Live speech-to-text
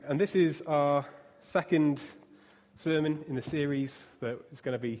And this is our second sermon in the series that is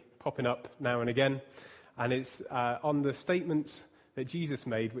going to be popping up now and again. And it's on the statements that Jesus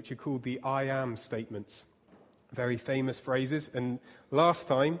made, which are called the I am statements. Very famous phrases. And last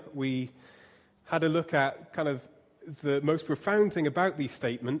time we had a look at kind of the most profound thing about these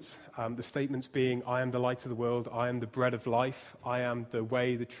statements, the statements being, I am the light of the world, I am the bread of life, I am the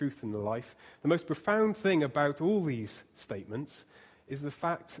way, the truth, and the life. The most profound thing about all these statements is the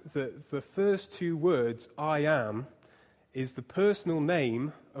fact that the first two words, I am, is the personal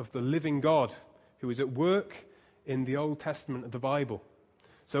name of the living God who is at work in the Old Testament of the Bible.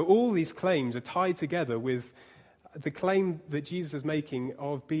 So all these claims are tied together with the claim that Jesus is making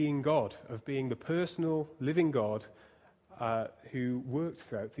of being God, of being the personal, living God who worked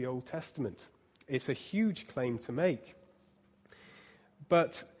throughout the Old Testament. It's a huge claim to make.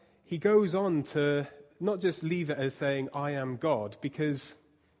 But he goes on to not just leave it as saying, I am God, because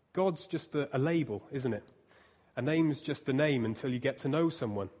God's just a label, isn't it? A name's just a name until you get to know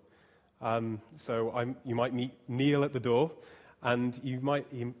someone. You might meet Neil at the door, and you might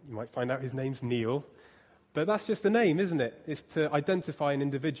find out his name's Neil. But that's just a name, isn't it? It's to identify an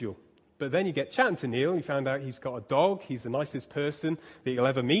individual. But then you get chatting to Neil, and you found out he's got a dog, he's the nicest person that you'll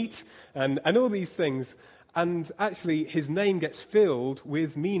ever meet, and all these things. And actually, his name gets filled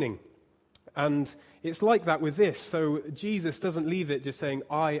with meaning. And it's like that with this. So Jesus doesn't leave it just saying,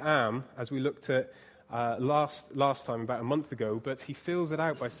 I am, as we looked at last time, about a month ago, but he fills it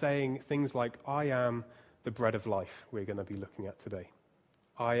out by saying things like, I am the bread of life, we're going to be looking at today.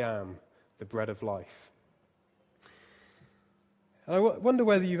 I am the bread of life. And I wonder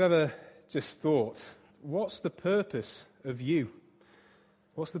whether you've ever just thought, what's the purpose of you?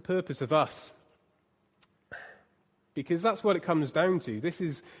 What's the purpose of us? Because that's what it comes down to. This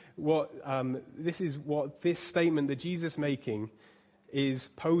is what this statement that Jesus is making is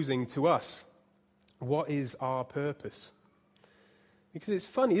posing to us. What is our purpose? Because it's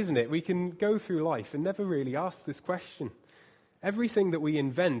funny, isn't it? We can go through life and never really ask this question. Everything that we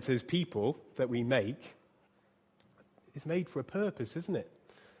invent as people, that we make, is made for a purpose, isn't it?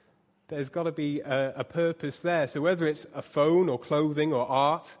 There's got to be a purpose there. So whether it's a phone or clothing or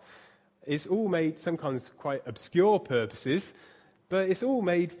art, it's all made sometimes quite obscure purposes, but it's all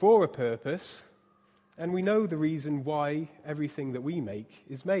made for a purpose. And we know the reason why everything that we make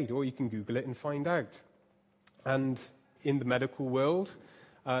is made, or you can Google it and find out. And in the medical world,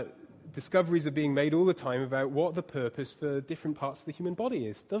 discoveries are being made all the time about what the purpose for different parts of the human body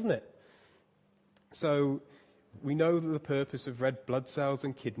is, doesn't it? So we know that the purpose of red blood cells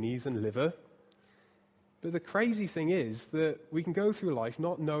and kidneys and liver. But the crazy thing is that we can go through life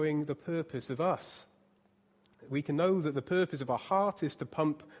not knowing the purpose of us. We can know that the purpose of our heart is to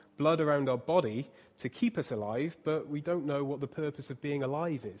pump blood around our body to keep us alive, but we don't know what the purpose of being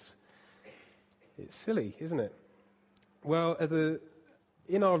alive is. It's silly, isn't it? Well,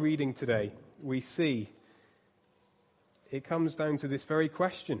 in our reading today, we see it comes down to this very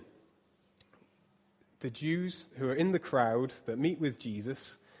question. The Jews who are in the crowd that meet with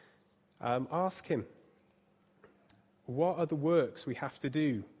Jesus ask him, what are the works we have to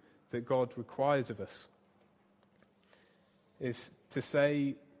do that God requires of us? Is to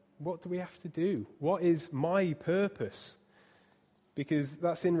say, what do we have to do? What is my purpose? Because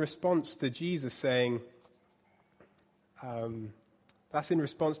that's in response to Jesus saying,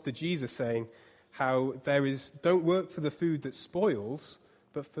 how don't work for the food that spoils,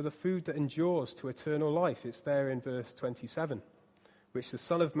 but for the food that endures to eternal life. It's there in verse 27, which the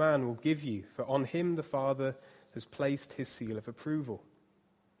Son of Man will give you, for on him the Father has placed his seal of approval.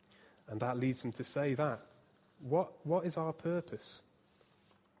 And that leads them to say that. What is our purpose?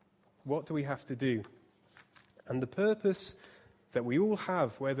 What do we have to do? And the purpose that we all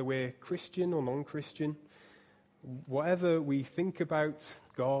have, whether we're Christian or non-Christian, whatever we think about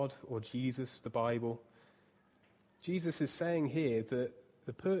God or Jesus, the Bible, Jesus is saying here that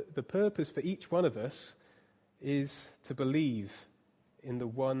the purpose for each one of us is to believe in the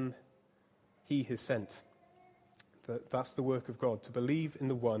one he has sent. That's the work of God, to believe in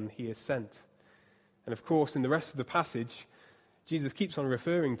the one he has sent. And of course, in the rest of the passage, Jesus keeps on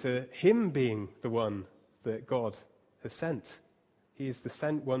referring to him being the one that God has sent. He is the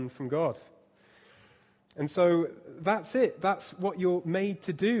sent one from God. And so that's it. That's what you're made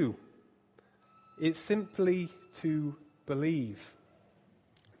to do. It's simply to believe.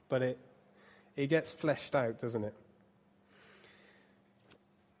 But it gets fleshed out, doesn't it?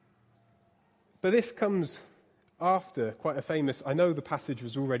 But this comes after quite a famous, I know the passage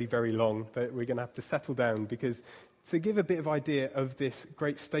was already very long, but we're going to have to settle down, because to give a bit of idea of this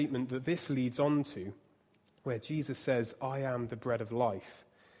great statement that this leads on to, where Jesus says, I am the bread of life,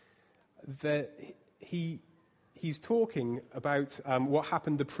 that he's talking about what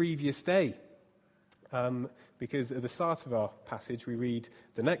happened the previous day. Because at the start of our passage, we read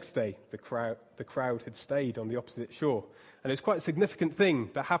the next day, the crowd had stayed on the opposite shore. And it's quite a significant thing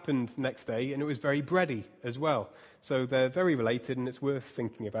that happened next day, and it was very bready as well. So they're very related, and it's worth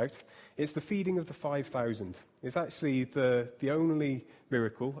thinking about. It's the feeding of the 5,000. It's actually the only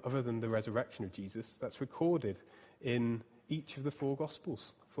miracle, other than the resurrection of Jesus, that's recorded in each of the four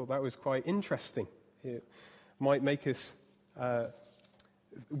Gospels. I thought that was quite interesting. It might make us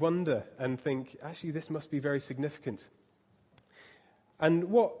wonder and think, actually, this must be very significant. And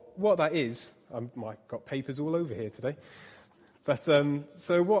what that is, I've got papers all over here today. But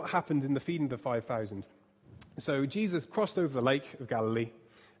so what happened in the feeding of the 5,000? So Jesus crossed over the lake of Galilee,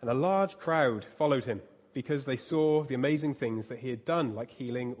 and a large crowd followed him because they saw the amazing things that he had done, like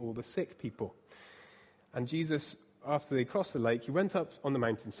healing all the sick people. And Jesus, after they crossed the lake, he went up on the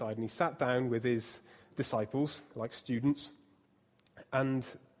mountainside and he sat down with his disciples, like students, and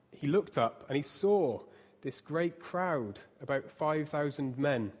he looked up and he saw this great crowd, about 5,000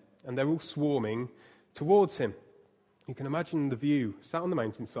 men, and they're all swarming towards him. You can imagine the view, sat on the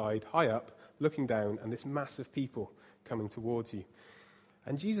mountainside, high up, looking down, and this mass of people coming towards you.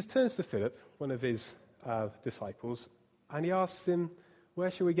 And Jesus turns to Philip, one of his disciples, and he asks him,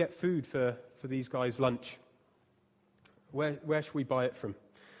 where shall we get food for these guys' lunch? Where shall we buy it from?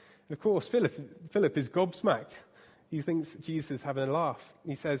 And of course, Philip is gobsmacked. He thinks Jesus is having a laugh.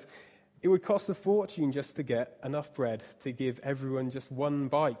 He says, it would cost a fortune just to get enough bread to give everyone just one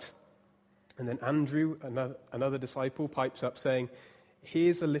bite. And then Andrew, another disciple, pipes up saying,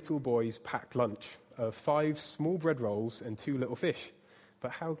 here's a little boy's packed lunch of 5 small bread rolls and 2 little fish.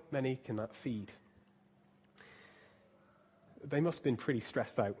 But how many can that feed? They must have been pretty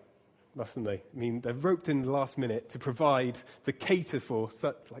stressed out, mustn't they? I mean, they're roped in the last minute to cater for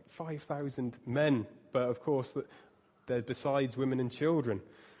such, like 5,000 men. But of course, they're besides women and children.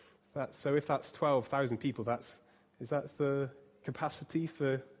 So if that's 12,000 people, is that the capacity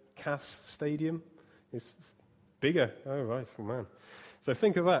for Cass Stadium? It's bigger. Oh, right. Oh, man. So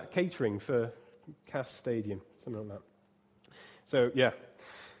think of that, catering for Cass Stadium, something like that. So, yeah.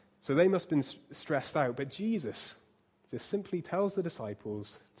 So they must have been stressed out. But Jesus just simply tells the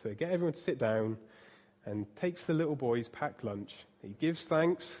disciples to get everyone to sit down and takes the little boy's packed lunch. He gives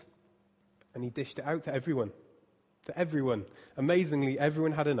thanks and he dished it out to everyone. To everyone. Amazingly,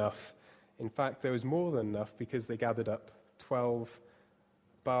 everyone had enough. In fact, there was more than enough because they gathered up 12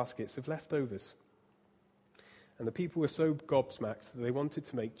 baskets of leftovers. And the people were so gobsmacked that they wanted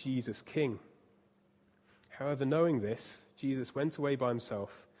to make Jesus king. However, knowing this, Jesus went away by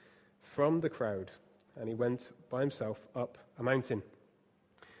himself from the crowd, and he went by himself up a mountain.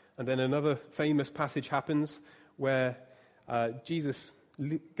 And then another famous passage happens where Jesus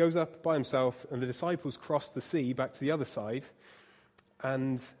goes up by himself, and the disciples cross the sea back to the other side.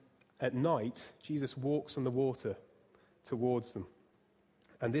 And at night, Jesus walks on the water towards them.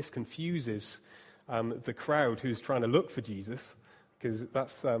 And this confuses the crowd who's trying to look for Jesus, because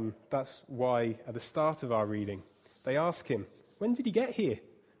that's why at the start of our reading, they ask him, when did he get here?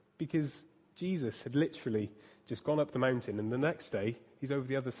 Because Jesus had literally just gone up the mountain, and the next day, he's over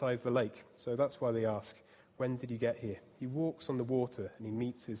the other side of the lake. So that's why they ask, when did you get here? He walks on the water and he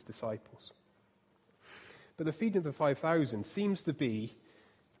meets his disciples. But the feeding of the 5,000 seems to be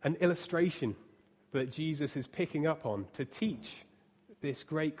an illustration that Jesus is picking up on to teach this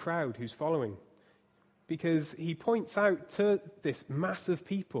great crowd who's following. Because he points out to this mass of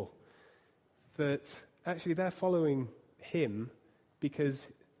people that actually they're following him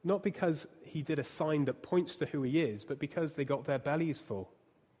not because he did a sign that points to who he is, but because they got their bellies full.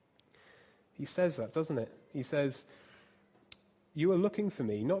 He says that, doesn't it? He says, you are looking for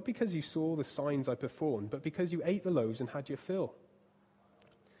me, not because you saw the signs I performed, but because you ate the loaves and had your fill.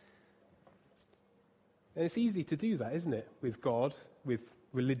 And it's easy to do that, isn't it? With God, with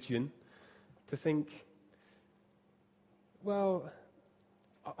religion, to think, well,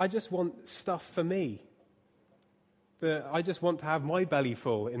 I just want stuff for me. I just want to have my belly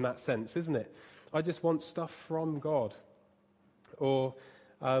full in that sense, isn't it? I just want stuff from God. Or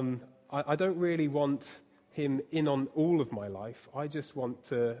I don't really want him in on all of my life. I just want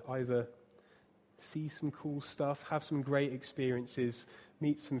to either see some cool stuff, have some great experiences,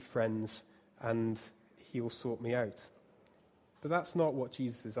 meet some friends, and he'll sort me out. But that's not what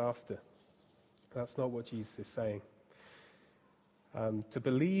Jesus is after. That's not what Jesus is saying. To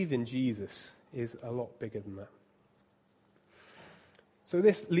believe in Jesus is a lot bigger than that. So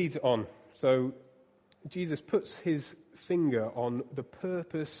this leads on. So Jesus puts his finger on the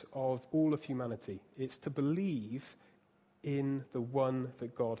purpose of all of humanity. It's to believe in the one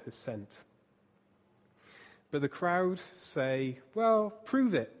that God has sent. But the crowd say, well,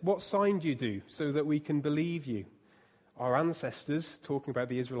 prove it. What sign do you do so that we can believe you? Our ancestors, talking about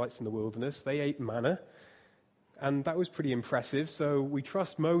the Israelites in the wilderness, they ate manna, and that was pretty impressive, so we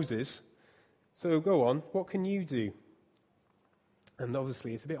trust Moses. So go on, what can you do? And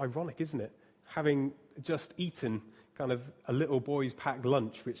obviously it's a bit ironic, isn't it? Having just eaten kind of a little boy's packed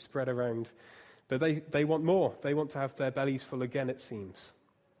lunch which spread around. But they want more. They want to have their bellies full again, it seems.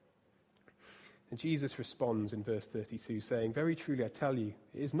 And Jesus responds in verse 32 saying, very truly I tell you,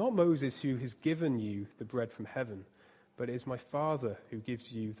 it is not Moses who has given you the bread from heaven, but it is my Father who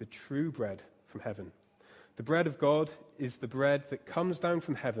gives you the true bread from heaven. The bread of God is the bread that comes down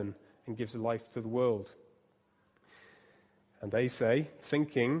from heaven and gives life to the world. And they say,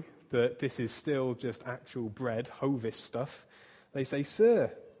 thinking that this is still just actual bread, Hovis stuff, they say,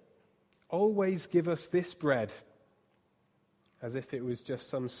 Sir, always give us this bread, as if it was just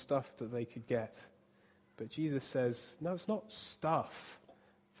some stuff that they could get. But Jesus says, no, it's not stuff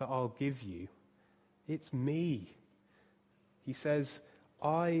that I'll give you. It's me. He says,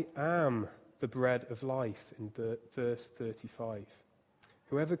 I am the bread of life in verse 35.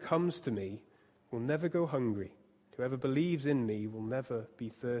 Whoever comes to me will never go hungry. Whoever believes in me will never be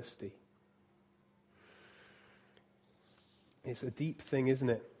thirsty. It's a deep thing, isn't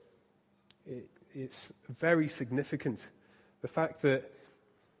it? It's very significant. The fact that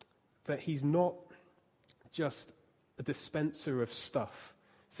he's not just a dispenser of stuff.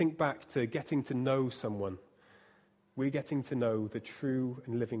 Think back to getting to know someone. We're getting to know the true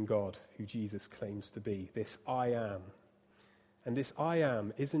and living God who Jesus claims to be, this I am. And this I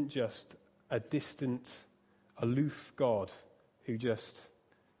am isn't just a distant, aloof God who just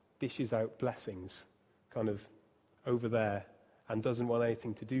dishes out blessings kind of over there and doesn't want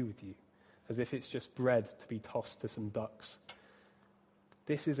anything to do with you, as if it's just bread to be tossed to some ducks.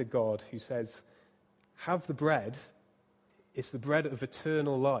 This is a God who says, have the bread, it's the bread of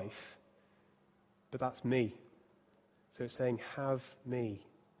eternal life, but that's me. So it's saying, have me.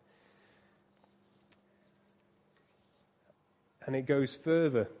 And it goes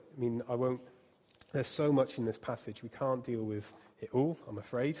further. I mean, there's so much in this passage, we can't deal with it all, I'm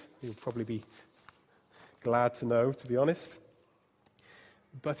afraid. You'll probably be glad to know, to be honest.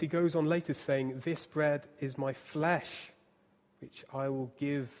 But he goes on later saying, this bread is my flesh, which I will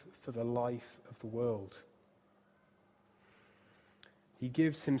give for the life of the world. He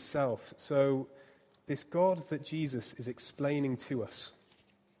gives himself. So this God that Jesus is explaining to us,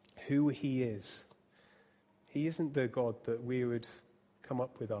 who he is, he isn't the God that we would come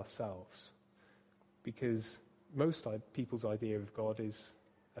up with ourselves. Because most people's idea of God is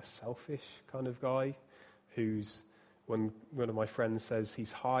a selfish kind of guy who's, when one of my friends says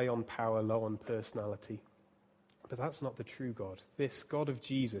he's high on power, low on personality. But that's not the true God. This God of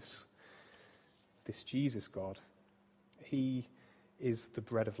Jesus, this Jesus God, he is the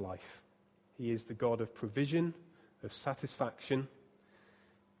bread of life. He is the God of provision, of satisfaction,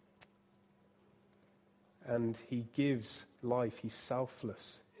 and he gives life. He's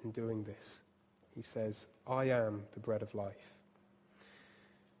selfless in doing this. He says, I am the bread of life.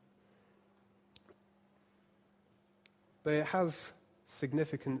 But it has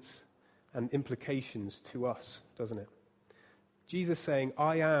significance and implications to us, doesn't it? Jesus saying,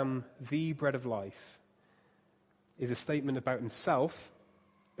 I am the bread of life, is a statement about himself,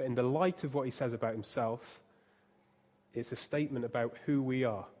 but in the light of what he says about himself, it's a statement about who we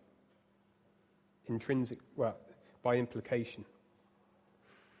are, by implication.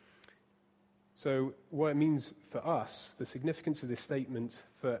 So what it means for us, the significance of this statement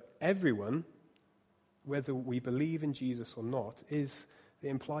for everyone, whether we believe in Jesus or not, is it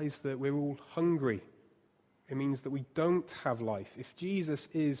implies that we're all hungry. It means that we don't have life. If Jesus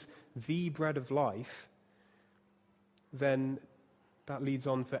is the bread of life, then that leads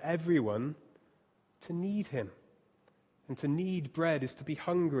on for everyone to need him. And to need bread is to be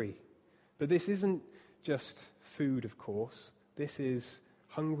hungry. But this isn't just food, of course. This is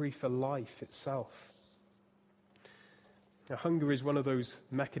hungry for life itself. Now, hunger is one of those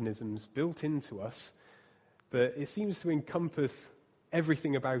mechanisms built into us that it seems to encompass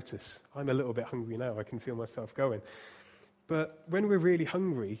everything about us. I'm a little bit hungry now. I can feel myself going. But when we're really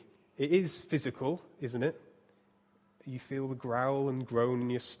hungry, it is physical, isn't it? You feel the growl and groan in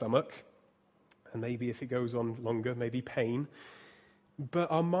your stomach, and maybe if it goes on longer, maybe pain.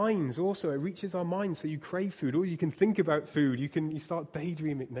 But our minds also, it reaches our minds, so you crave food, or you can think about food. You start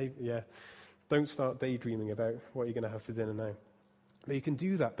daydreaming. Don't start daydreaming about what you're going to have for dinner now. But you can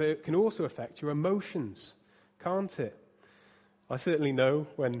do that. But it can also affect your emotions, can't it? I certainly know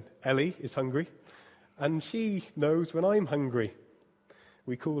when Ellie is hungry, And she knows when I'm hungry.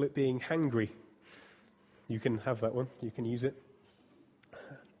 We call it being hangry. You can have that one. You can use it.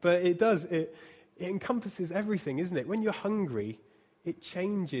 But it does. It encompasses everything, isn't it? When you're hungry, it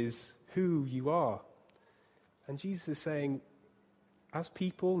changes who you are. And Jesus is saying, as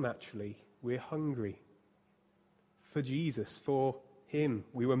people, naturally, we're hungry for Jesus, for him.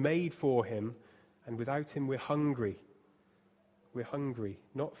 We were made for him, and without him, we're hungry. We're hungry,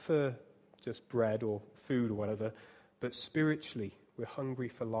 not for just bread or food or whatever, but spiritually, we're hungry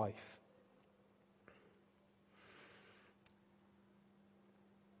for life.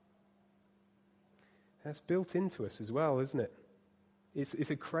 That's built into us as well, isn't it? It's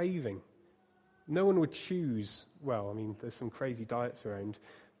a craving. No one would choose, well, I mean, there's some crazy diets around,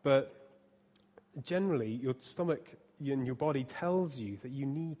 but generally your stomach and your body tells you that you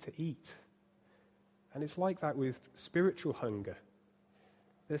need to eat. And it's like that with spiritual hunger.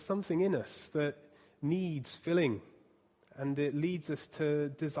 There's something in us that needs filling, and it leads us to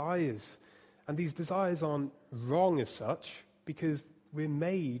desires. And these desires aren't wrong as such, because we're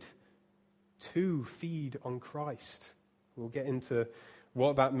made to feed on Christ. We'll get into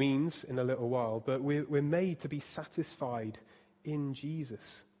what that means in a little while, but we're made to be satisfied in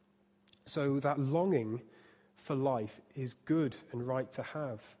Jesus. So that longing for life is good and right to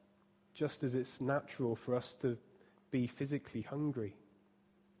have, just as it's natural for us to be physically hungry.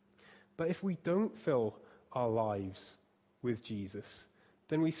 But if we don't fill our lives with Jesus,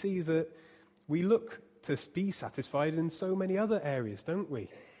 then we see that we look to be satisfied in so many other areas, don't we?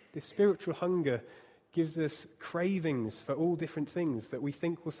 This spiritual hunger gives us cravings for all different things that we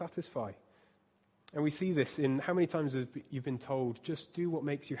think will satisfy. And we see this in how many times have you've been told, just do what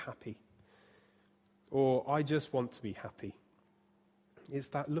makes you happy. Or, I just want to be happy. It's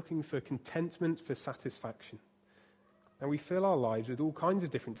that looking for contentment, for satisfaction. And we fill our lives with all kinds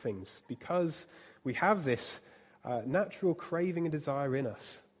of different things because we have this natural craving and desire in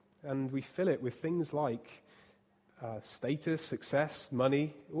us. And we fill it with things like status, success,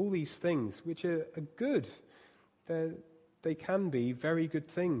 money, all these things, which are good. They can be very good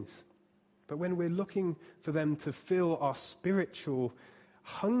things. But when we're looking for them to fill our spiritual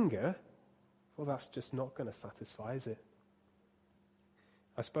hunger, well, that's just not going to satisfy, is it?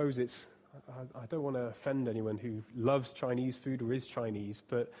 I suppose I don't want to offend anyone who loves Chinese food or is Chinese,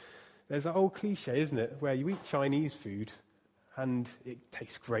 but there's that old cliche, isn't it, where you eat Chinese food and it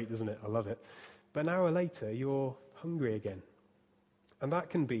tastes great, doesn't it? I love it. But an hour later, you're hungry again. And that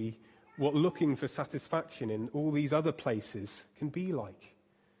can be what looking for satisfaction in all these other places can be like.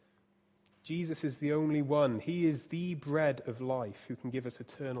 Jesus is the only one. He is the bread of life who can give us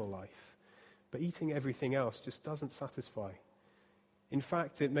eternal life. But eating everything else just doesn't satisfy. In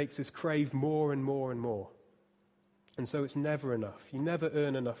fact, it makes us crave more and more and more. And so it's never enough. You never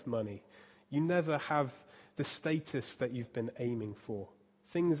earn enough money. You never have the status that you've been aiming for.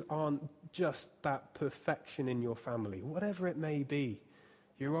 Things aren't just that perfection in your family. Whatever it may be,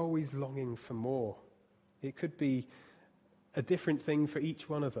 you're always longing for more. It could be a different thing for each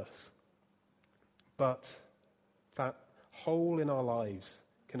one of us. But that hole in our lives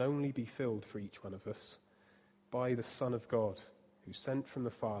can only be filled for each one of us by the Son of God, who sent from the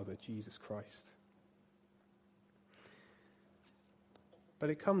Father, Jesus Christ. But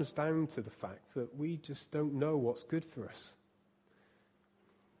it comes down to the fact that we just don't know what's good for us.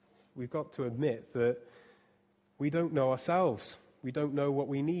 We've got to admit that we don't know ourselves. We don't know what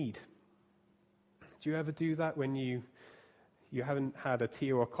we need. Do you ever do that when you haven't had a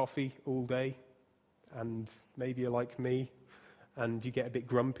tea or a coffee all day, and maybe you're like me, and you get a bit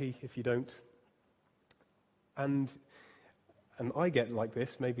grumpy if you don't? And I get like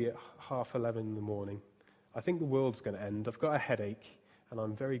this, maybe at 11:30 in the morning. I think the world's going to end. I've got a headache, and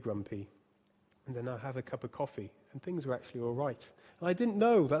I'm very grumpy. And then I have a cup of coffee, and things are actually all right. And I didn't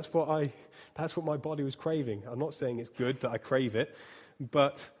know that's what my body was craving. I'm not saying it's good that I crave it,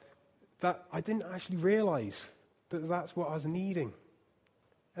 but that I didn't actually realize that that's what I was needing.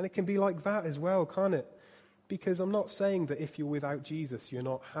 And it can be like that as well, can't it? Because I'm not saying that if you're without Jesus, you're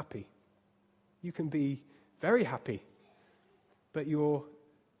not happy. You can be very happy, but you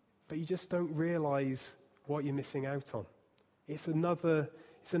just don't realize what you're missing out on. It's another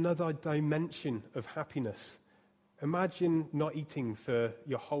dimension of happiness. Imagine not eating for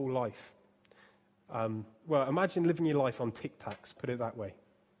your whole life. Imagine living your life on Tic Tacs, put it that way.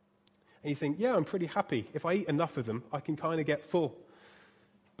 And you think, yeah, I'm pretty happy. If I eat enough of them, I can kind of get full.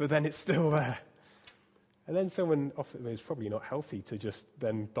 But then it's still there. And then someone offers, it's probably not healthy to just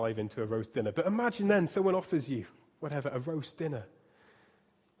then dive into a roast dinner. But imagine then someone offers you, a roast dinner.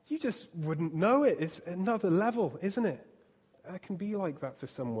 You just wouldn't know it. It's another level, isn't it? It can be like that for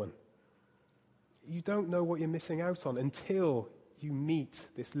someone. you don't know what you're missing out on until you meet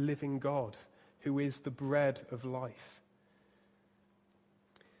this living God who is the bread of life.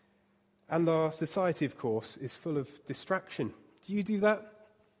 And our society, of course, is full of distraction. Do you do that?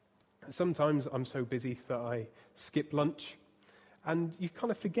 Sometimes I'm so busy that I skip lunch, and you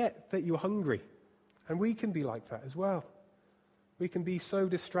kind of forget that you're hungry. And we can be like that as well. We can be so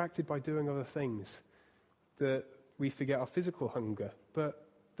distracted by doing other things that we forget our physical hunger. But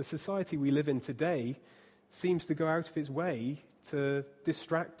the society we live in today seems to go out of its way to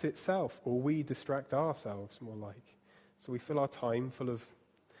distract itself, or we distract ourselves, more like. So we fill our time full of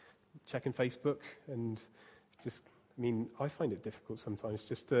checking Facebook and just, I find it difficult sometimes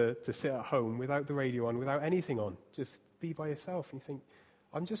just to sit at home without the radio on, without anything on, just be by yourself. And you think,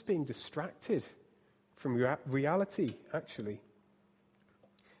 I'm just being distracted from reality, actually.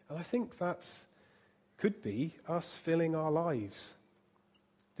 And I think that could be us filling our lives,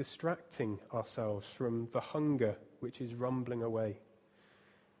 distracting ourselves from the hunger which is rumbling away.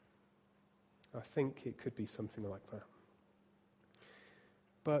 I think it could be something like that.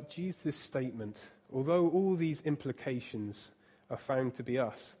 But Jesus' statement, although all these implications are found to be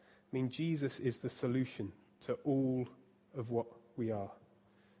us, Jesus is the solution to all of what we are.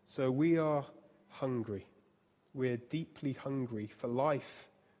 So we are hungry. We're deeply hungry for life.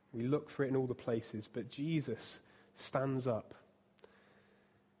 We look for it in all the places, but Jesus stands up.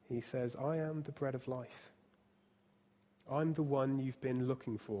 He says, I am the bread of life. I'm the one you've been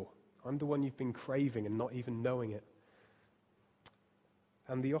looking for. I'm the one you've been craving and not even knowing it.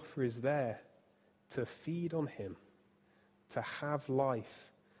 And the offer is there to feed on him, to have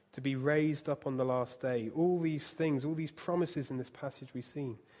life, to be raised up on the last day. All these things, all these promises in this passage we've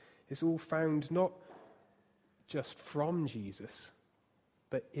seen, it's all found not just from Jesus,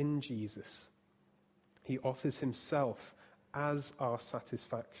 but in Jesus. He offers himself as our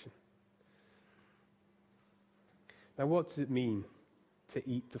satisfaction. Now, what does it mean to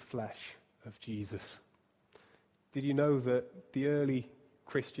eat the flesh of Jesus? Did you know that the early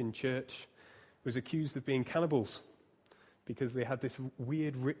Christian church was accused of being cannibals because they had this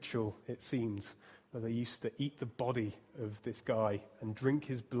weird ritual, it seems, where they used to eat the body of this guy and drink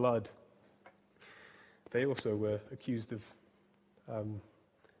his blood? They also were accused of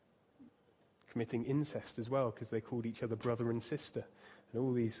committing incest as well, because they called each other brother and sister and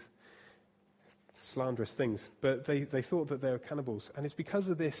all these slanderous things. But they thought that they were cannibals. And it's because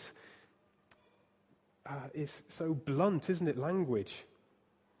of this, it's so blunt, isn't it, language?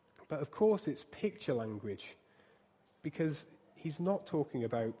 But of course it's picture language, because he's not talking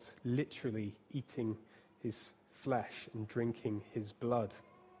about literally eating his flesh and drinking his blood.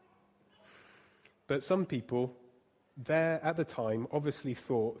 But some people there at the time obviously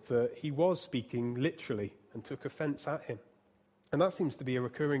thought that he was speaking literally and took offense at him. And that seems to be a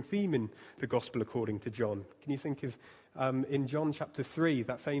recurring theme in the Gospel according to John. Can you think of, in John chapter 3,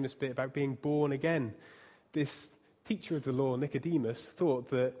 that famous bit about being born again? This teacher of the law, Nicodemus, thought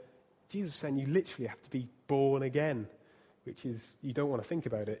that Jesus was saying you literally have to be born again, which is, you don't want to think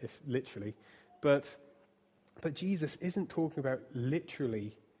about it if literally. But Jesus isn't talking about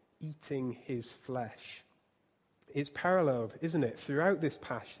literally eating his flesh. It's paralleled, isn't it, throughout this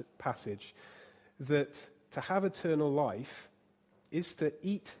passage, that to have eternal life is to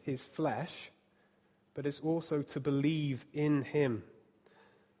eat his flesh, but it's also to believe in him.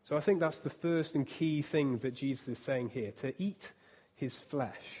 So I think that's the first and key thing that Jesus is saying here. To eat his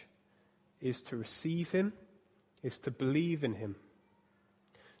flesh is to receive him, is to believe in him.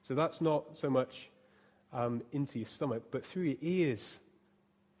 So that's not so much into your stomach, but through your ears.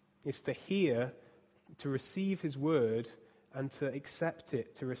 It's to hear, to receive his word, and to accept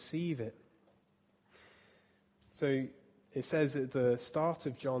it, to receive it. So it says at the start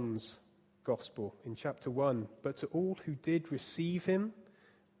of John's Gospel in chapter 1, but to all who did receive him,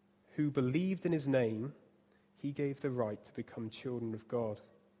 who believed in his name, he gave the right to become children of God.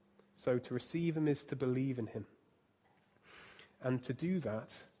 So to receive him is to believe in him. And to do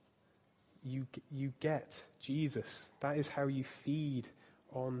that, you get Jesus. That is how you feed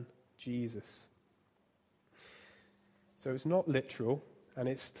on Jesus. So it's not literal, and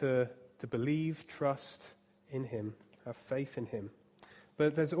it's to believe, trust in him, have faith in him.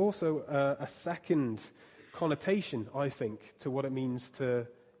 But there's also a second connotation, I think, to what it means to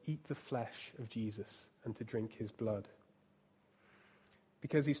eat the flesh of Jesus and to drink his blood.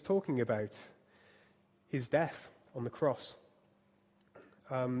 Because he's talking about his death on the cross.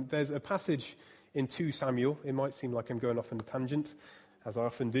 There's a passage in 2 Samuel, it might seem like I'm going off on a tangent, as I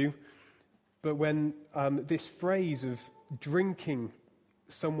often do, but when this phrase of drinking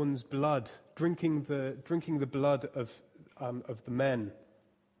someone's blood, drinking the blood of the men,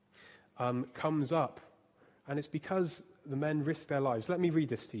 comes up. And it's because the men risk their lives. Let me read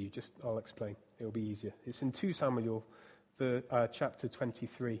this to you. I'll explain. It'll be easier. It's in 2 Samuel, chapter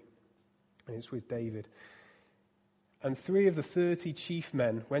 23. And it's with David. And 3 of the 30 chief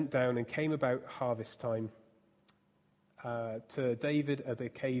men went down and came about harvest time to David at the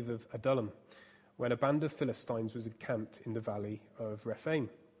cave of Adullam, when a band of Philistines was encamped in the valley of Rephaim.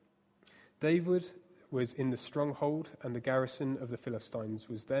 David was in the stronghold, and the garrison of the Philistines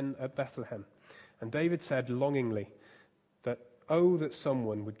was then at Bethlehem. And David said longingly that, "Oh, that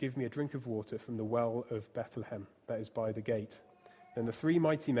someone would give me a drink of water from the well of Bethlehem, that is by the gate." Then the 3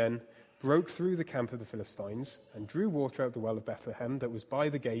 mighty men broke through the camp of the Philistines and drew water out of the well of Bethlehem that was by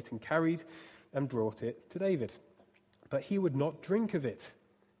the gate and carried and brought it to David. But he would not drink of it.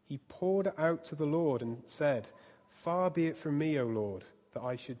 He poured it out to the Lord and said, "Far be it from me, O Lord, that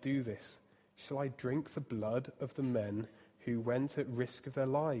I should do this. Shall I drink the blood of the men who went at risk of their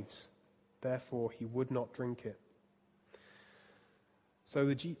lives?" Therefore he would not drink it. So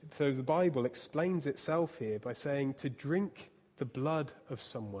the Bible explains itself here by saying to drink the blood of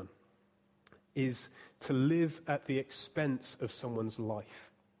someone is to live at the expense of someone's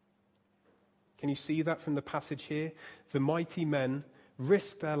life. Can you see that from the passage here? The mighty men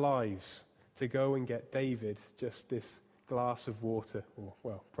risked their lives to go and get David just this glass of water, or,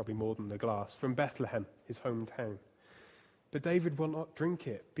 well, probably more than a glass, from Bethlehem, his hometown. But David will not drink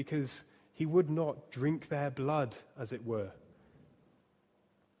it because he would not drink their blood, as it were.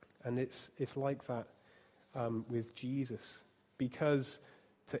 And it's like that with Jesus, because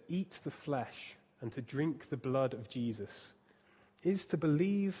to eat the flesh and to drink the blood of Jesus is to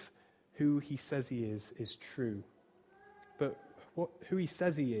believe who he says he is true. But who he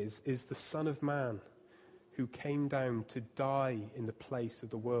says he is the Son of Man who came down to die in the place of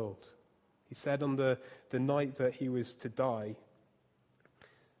the world. He said on the night that he was to die,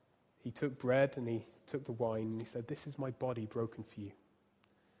 he took bread and he took the wine and he said, "This is my body broken for you.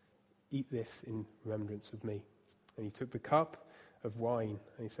 Eat this in remembrance of me." And he took the cup of wine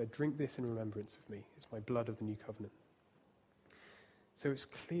and he said, "Drink this in remembrance of me. It's my blood of the new covenant." So it's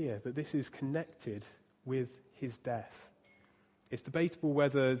clear that this is connected with his death. It's debatable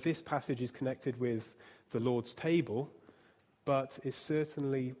whether this passage is connected with the Lord's table, but is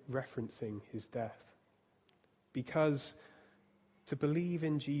certainly referencing his death. Because to believe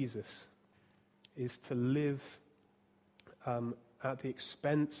in Jesus is to live at the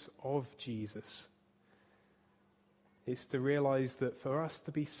expense of Jesus. It's to realize that for us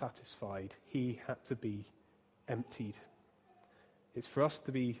to be satisfied, he had to be emptied. It's for us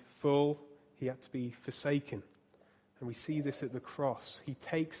to be full, he had to be forsaken. And we see this at the cross. He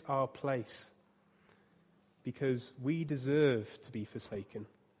takes our place because we deserve to be forsaken,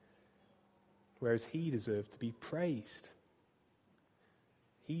 whereas he deserved to be praised.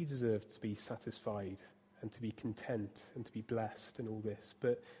 He deserved to be satisfied and to be content and to be blessed and all this.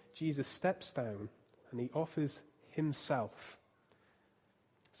 But Jesus steps down and he offers himself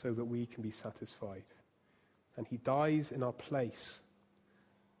so that we can be satisfied. And he dies in our place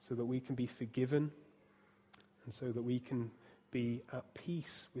so that we can be forgiven and so that we can be at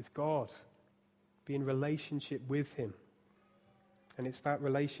peace with God, be in relationship with him. And it's that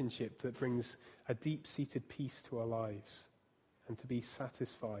relationship that brings a deep-seated peace to our lives, and to be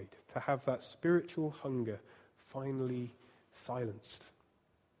satisfied, to have that spiritual hunger finally silenced,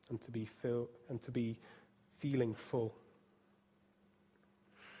 and to be feeling full.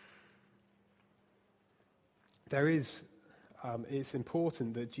 It's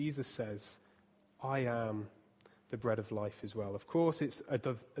important that Jesus says, "I am the bread of life" as well. Of course, it's a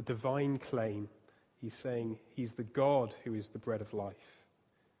divine claim. He's saying he's the God who is the bread of life.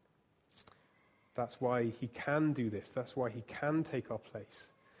 That's why he can do this. That's why he can take our place.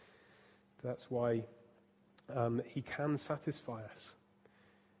 That's why he can satisfy us.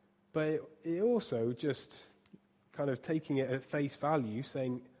 But it also just kind of taking it at face value,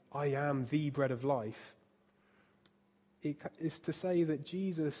 saying, "I am the bread of life," it is to say that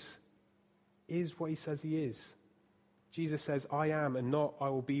Jesus is what he says he is. Jesus says, "I am," and not "I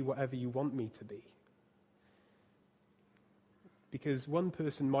will be whatever you want me to be." Because one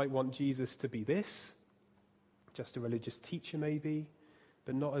person might want Jesus to be this, just a religious teacher maybe,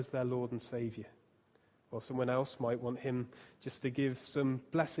 but not as their Lord and Savior. Or someone else might want him just to give some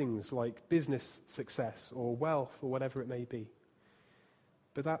blessings like business success or wealth or whatever it may be.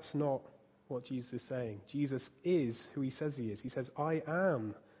 But that's not what Jesus is saying. Jesus is who he says he is. He says, "I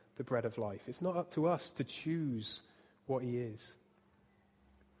am the bread of life." It's not up to us to choose what he is.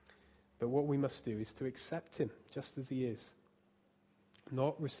 But what we must do is to accept him just as he is.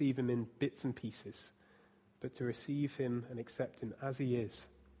 Not receive him in bits and pieces, but to receive him and accept him as he is,